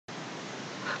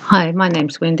Hi, my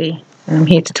name's Wendy, and I'm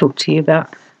here to talk to you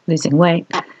about losing weight.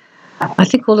 I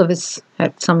think all of us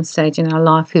at some stage in our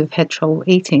life who've had trouble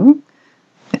eating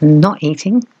and not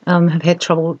eating have had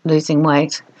trouble losing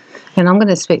weight. And I'm going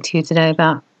to speak to you today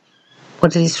about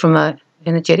what it is from an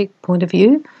energetic point of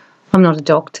view. I'm not a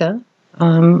doctor.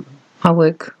 I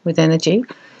work with energy.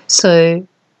 So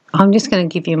I'm just going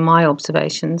to give you my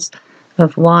observations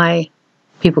of why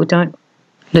people don't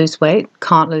lose weight,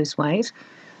 can't lose weight,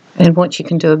 and what you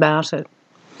can do about it.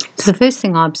 So the first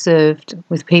thing I observed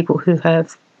with people who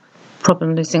have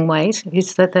problem losing weight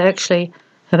is that they actually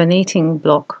have an eating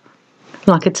block,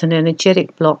 like it's an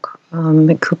energetic block.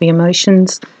 It could be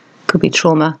emotions, could be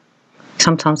trauma,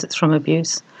 sometimes it's from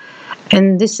abuse.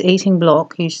 And this eating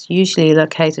block is usually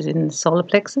located in the solar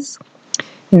plexus,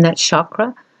 in that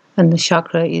chakra. And the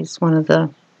chakra is one of the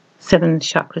 7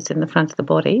 chakras in the front of the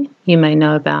body. You may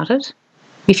know about it.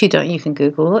 If you don't, you can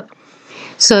Google it.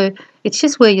 So it's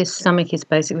just where your stomach is,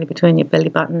 basically between your belly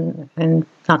button and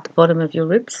at the bottom of your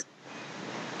ribs.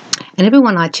 And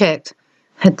everyone I checked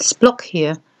had this block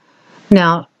here.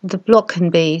 Now, the block can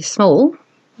be small,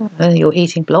 your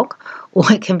eating block,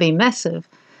 or it can be massive.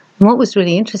 And what was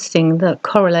really interesting, the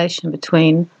correlation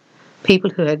between people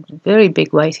who had very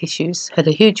big weight issues had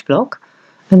a huge block,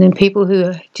 and then people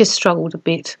who just struggled a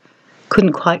bit,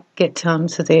 couldn't quite get down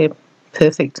to their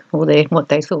perfect, or what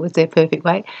they thought was their perfect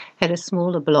weight, had a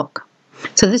smaller block.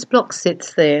 So this block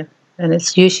sits there, and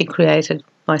it's usually created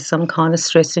by some kind of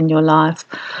stress in your life.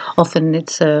 Often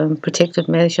it's a protective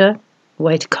measure, a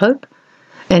way to cope.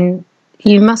 And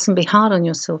you mustn't be hard on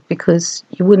yourself, because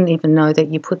you wouldn't even know that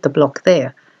you put the block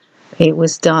there. It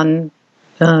was done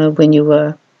when you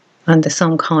were under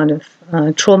some kind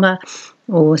of trauma,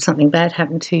 or something bad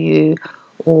happened to you,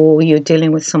 or you're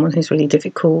dealing with someone who's really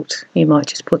difficult. You might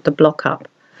just put the block up.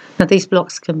 Now, these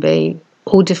blocks can be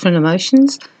all different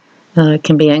emotions. It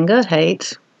can be anger,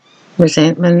 hate,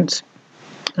 resentment.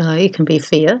 It can be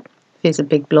fear. Fear's a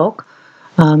big block.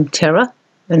 Terror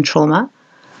and trauma.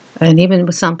 And even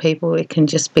with some people, it can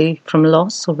just be from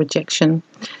loss or rejection.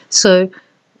 So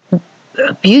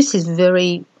abuse is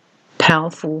very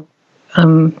powerful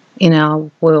in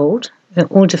our world,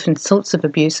 all different sorts of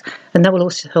abuse, and that will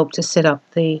also help to set up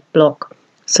the block.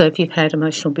 So if you've had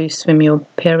emotional abuse from your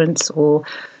parents, or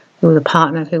with a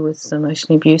partner who was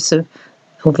emotionally abusive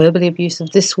or verbally abusive,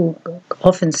 this will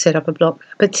often set up a block.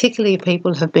 Particularly if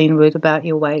people have been rude about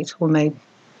your weight or made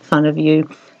fun of you,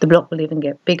 the block will even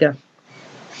get bigger.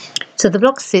 So the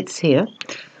block sits here.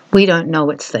 We don't know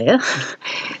it's there.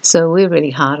 So we're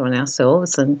really hard on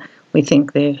ourselves, and we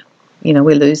think we're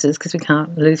losers because we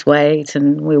can't lose weight,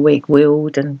 and we're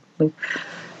weak-willed, and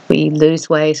we lose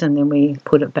weight and then we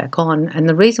put it back on. And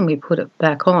the reason we put it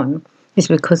back on is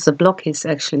because the block is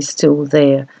actually still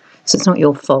there. So it's not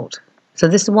your fault. So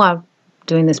this is why I'm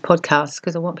doing this podcast,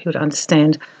 because I want people to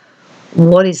understand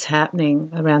what is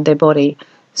happening around their body,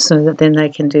 so that then they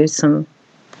can use some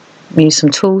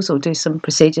tools or do some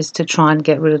procedures to try and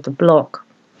get rid of the block.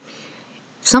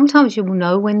 Sometimes you will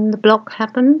know when the block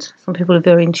happened. Some people are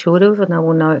very intuitive and they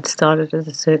will know it started at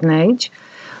a certain age.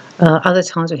 Other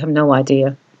times we have no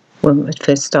idea when it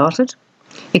first started.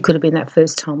 It could have been that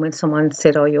first time when someone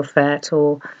said, "Oh, you're fat,"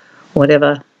 or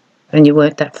whatever, and you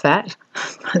weren't that fat.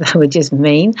 They were just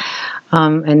mean.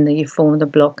 And then you form the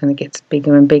block and it gets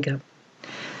bigger and bigger.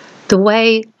 The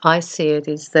way I see it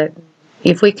is that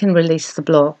if we can release the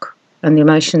block and the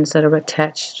emotions that are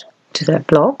attached to that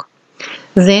block,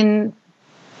 then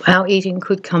our eating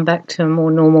could come back to a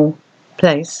more normal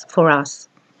place for us.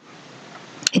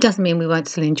 It doesn't mean we won't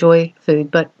still enjoy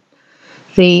food, but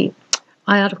the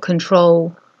out of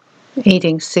control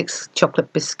eating 6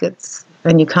 chocolate biscuits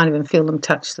and you can't even feel them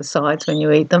touch the sides when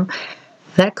you eat them,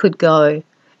 that could go,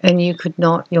 and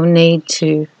you'll need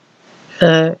to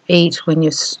eat when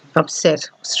you're upset,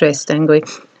 stressed, angry.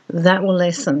 That will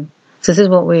lessen. So this is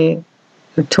what we're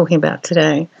talking about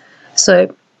today.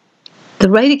 So the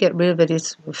way to get rid of it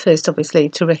is first, obviously,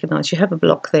 to recognise you have a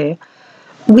block there.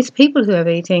 With people who are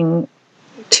eating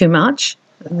too much,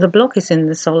 the block is in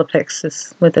the solar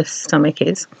plexus where the stomach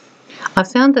is. I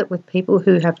found that with people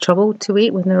who have trouble to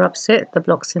eat when they're upset, the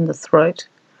block's in the throat.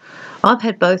 I've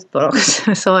had both blocks.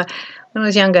 So when I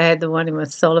was younger, I had the one in my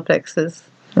solar plexus.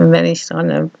 I managed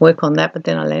to work on that, but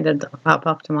then I landed up,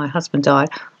 after my husband died,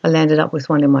 I landed up with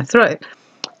one in my throat,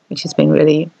 which has been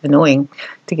really annoying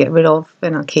to get rid of,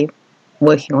 and I keep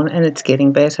working on it, and it's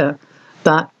getting better.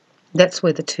 But that's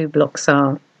where the 2 blocks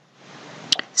are.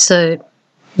 So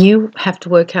you have to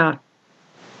work out,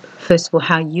 first of all,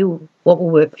 what will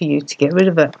work for you to get rid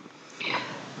of it.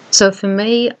 So for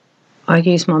me, I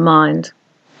use my mind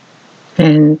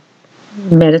and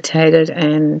meditated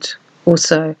and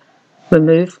also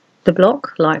remove the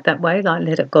block, like that way, like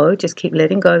let it go, just keep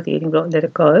letting go of the eating block, let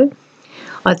it go.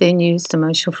 I then used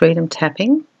emotional freedom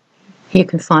tapping. You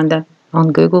can find that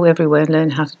on Google everywhere and learn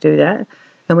how to do that.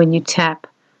 And when you tap,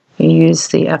 you use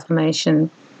the affirmation,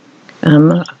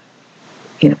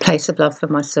 place of love for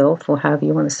myself, or however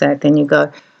you want to say it. Then you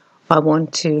go, I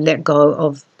want to let go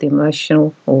of the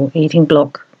emotional or eating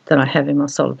block that I have in my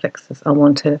solar plexus. I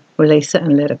want to release it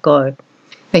and let it go.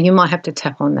 And you might have to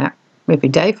tap on that every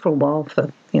day for a while,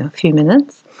 for a few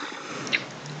minutes.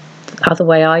 The other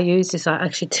way I use is I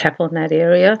actually tap on that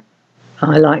area.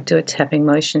 I like do a tapping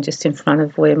motion just in front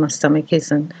of where my stomach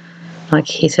is, and like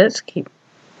hit it,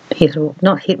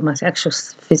 not hit my actual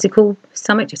physical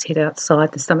stomach, just hit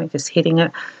outside the stomach, just hitting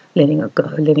it, letting it go,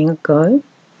 letting it go.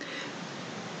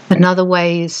 Another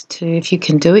way is to, if you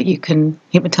can do it, you can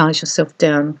hypnotize yourself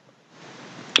down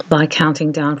by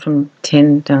counting down from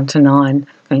 10 down to 9,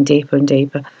 going deeper and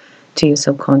deeper to your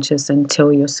subconscious, and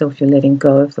tell yourself you're letting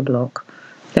go of the block.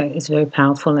 That is very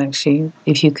powerful, actually,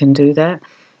 if you can do that.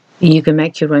 You can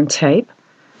make your own tape,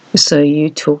 so you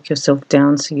talk yourself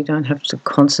down so you don't have to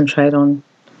concentrate on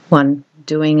one,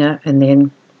 doing it and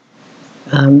then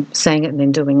saying it and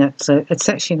then doing it. So it's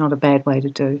actually not a bad way to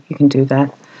do. You can do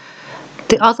that.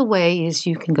 The other way is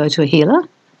you can go to a healer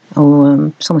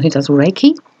or someone who does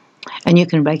Reiki, and you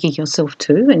can Reiki yourself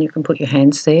too, and you can put your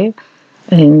hands there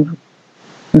and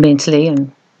mentally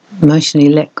and emotionally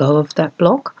let go of that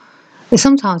block. And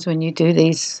sometimes when you do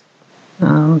these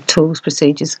tools,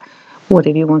 procedures,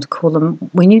 whatever you want to call them,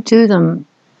 when you do them,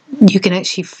 you can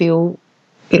actually feel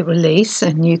it release,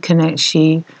 and you can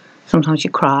actually, sometimes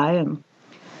you cry, and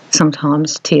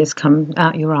sometimes tears come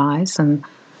out your eyes, and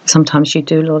sometimes you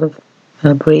do a lot of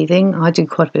breathing. I do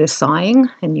quite a bit of sighing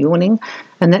and yawning,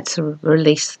 and that's a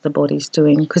release the body's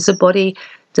doing, because the body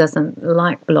doesn't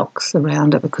like blocks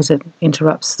around it because it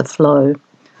interrupts the flow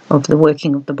of the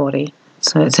working of the body.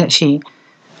 So it's actually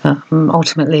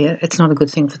ultimately it's not a good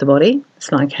thing for the body.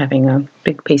 It's like having a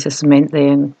big piece of cement there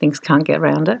and things can't get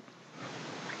around it.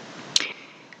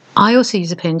 I also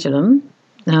use a pendulum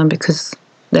because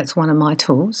that's one of my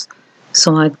tools.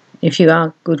 So if you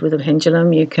are good with a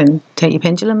pendulum, you can take your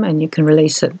pendulum and you can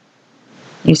release it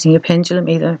using your pendulum,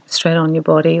 either straight on your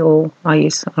body, or I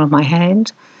use it on my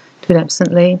hand, do it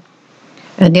absently.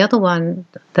 And the other one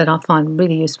that I find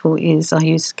really useful is I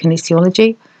use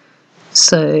kinesiology.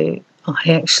 So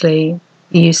I actually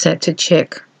use that to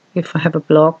check if I have a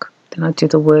block, then I do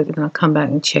the work, and then I come back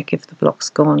and check if the block's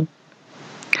gone.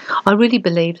 I really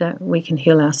believe that we can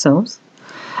heal ourselves,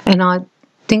 and I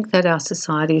think that our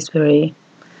society is very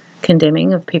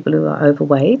condemning of people who are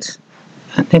overweight.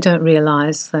 They don't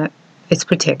realise that it's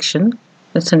protection.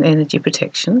 It's an energy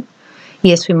protection.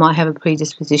 Yes, we might have a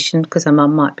predisposition because our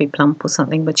mum might be plump or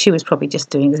something, but she was probably just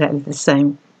doing exactly the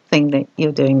same thing that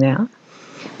you're doing now.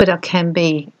 But it can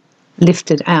be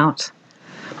lifted out.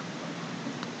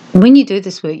 When you do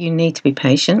this work, you need to be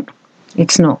patient.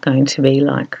 It's not going to be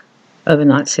like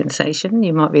overnight sensation.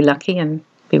 You might be lucky and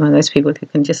be one of those people who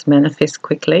can just manifest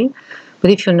quickly.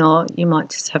 But if you're not, you might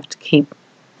just have to keep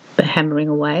hammering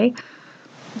away.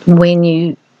 When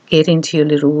you get into your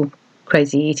little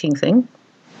crazy eating thing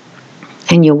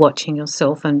and you're watching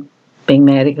yourself and being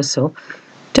mad at yourself,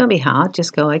 don't be hard.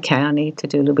 Just go, okay, I need to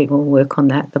do a little bit more work on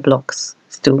that. The block's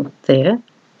still there.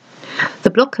 The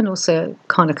block can also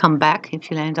kind of come back if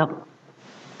you end up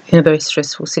in a very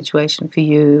stressful situation for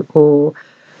you, or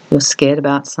you're scared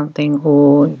about something,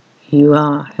 or you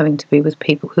are having to be with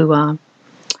people who are,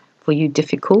 for you,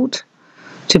 difficult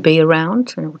to be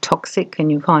around and toxic,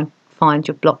 and you find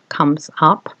your block comes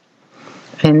up,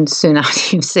 and soon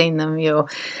after you've seen them, you're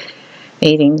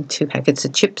eating 2 packets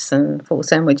of chips and 4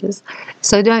 sandwiches.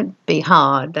 So don't be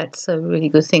hard. That's a really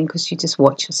good thing, because you just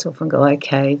watch yourself and go,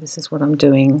 okay, this is what I'm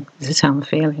doing. This is how I'm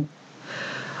feeling.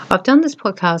 I've done this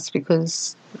podcast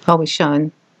because I was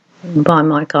shown by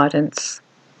my guidance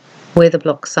where the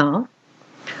blocks are.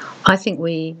 I think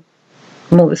we,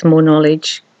 with more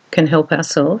knowledge, can help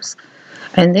ourselves.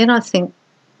 And then I think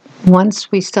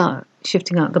once we start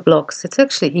shifting out the blocks, it's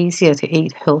actually easier to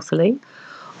eat healthily.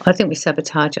 I think we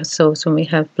sabotage ourselves when we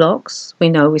have blocks. We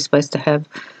know we're supposed to have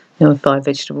 5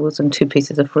 vegetables and 2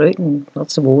 pieces of fruit and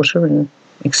lots of water and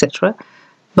etc.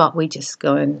 But we just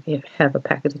go and have a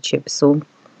packet of chips or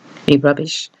eat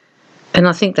rubbish. And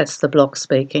I think that's the block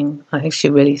speaking. I actually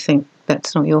really think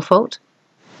that's not your fault.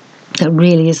 It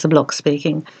really is the block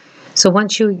speaking. So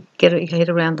once you get your head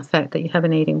around the fact that you have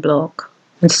an eating block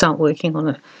and start working on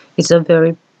it, it's a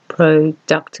very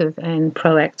productive and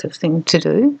proactive thing to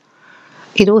do.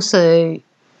 It also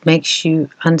makes you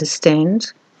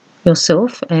understand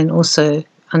yourself and also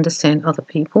understand other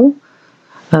people.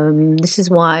 This is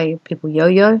why people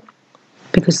yo-yo,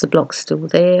 because the block's still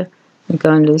there. You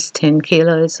go and lose 10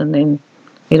 kilos and then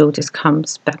it all just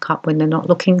comes back up when they're not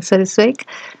looking, so to speak.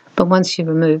 But once you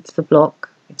remove the block,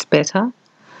 it's better.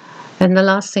 And the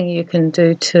last thing you can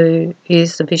do too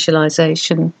is the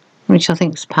visualization, which I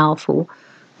think is powerful,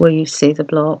 where you see the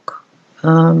block.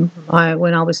 When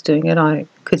I was doing it, I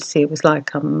could see it was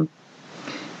like,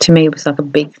 to me, it was like a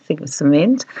big thing of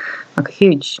cement, like a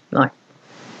huge, like,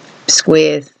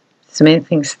 square cement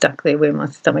thing stuck there where my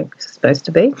stomach was supposed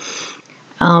to be.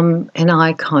 And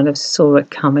I kind of saw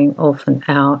it coming off and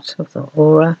out of the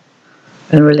aura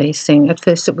and releasing. At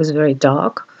first it was very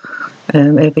dark.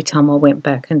 Every time I went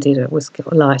back and did it, it was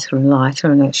lighter and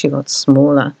lighter and actually got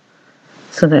smaller.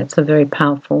 So that's a very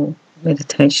powerful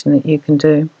meditation that you can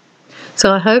do.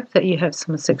 So I hope that you have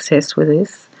some success with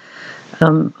this.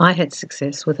 I had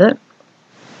success with it.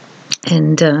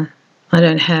 And I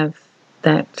don't have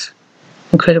that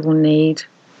incredible need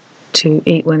to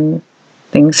eat when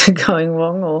things are going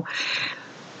wrong, or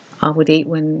I would eat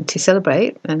to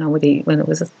celebrate, and I would eat when it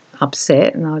was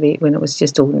upset, and I'd eat when it was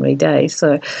just ordinary days.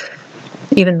 So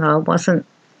even though I wasn't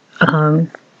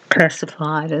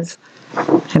classified as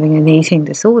having an eating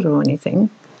disorder or anything,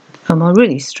 I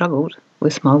really struggled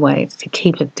with my weight to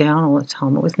keep it down all the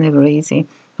time. It was never easy.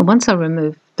 And once I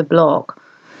removed the block,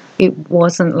 it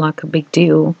wasn't like a big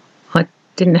deal. I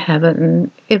didn't have it,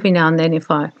 and every now and then if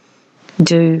I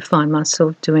do find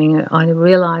myself doing it, I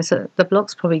realise that the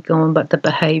block's probably gone, but the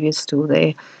behaviour's still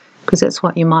there, because that's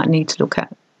what you might need to look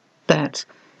at, that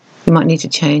you might need to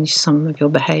change some of your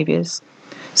behaviours.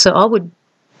 So I would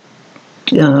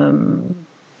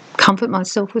comfort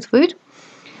myself with food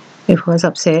if I was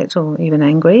upset or even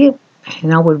angry,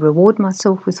 and I would reward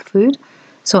myself with food.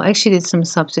 So I actually did some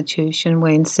substitution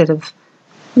where instead of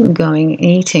going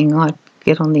eating, I'd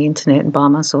get on the internet and buy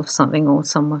myself something, or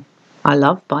someone I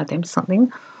love, buy them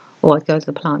something, or I'd go to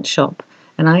the plant shop.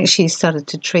 And I actually started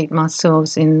to treat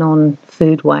myself in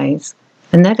non-food ways.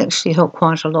 And that actually helped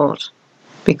quite a lot,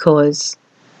 because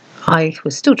I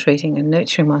was still treating and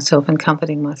nurturing myself and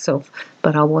comforting myself,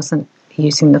 but I wasn't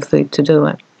using the food to do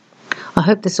it. I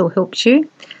hope this all helps you.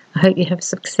 I hope you have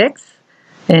success.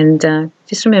 And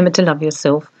just remember to love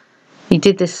yourself. You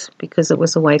did this because it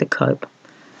was a way to cope.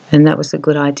 And that was a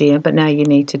good idea, but now you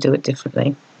need to do it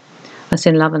differently. I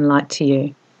send love and light to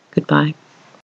you. Goodbye.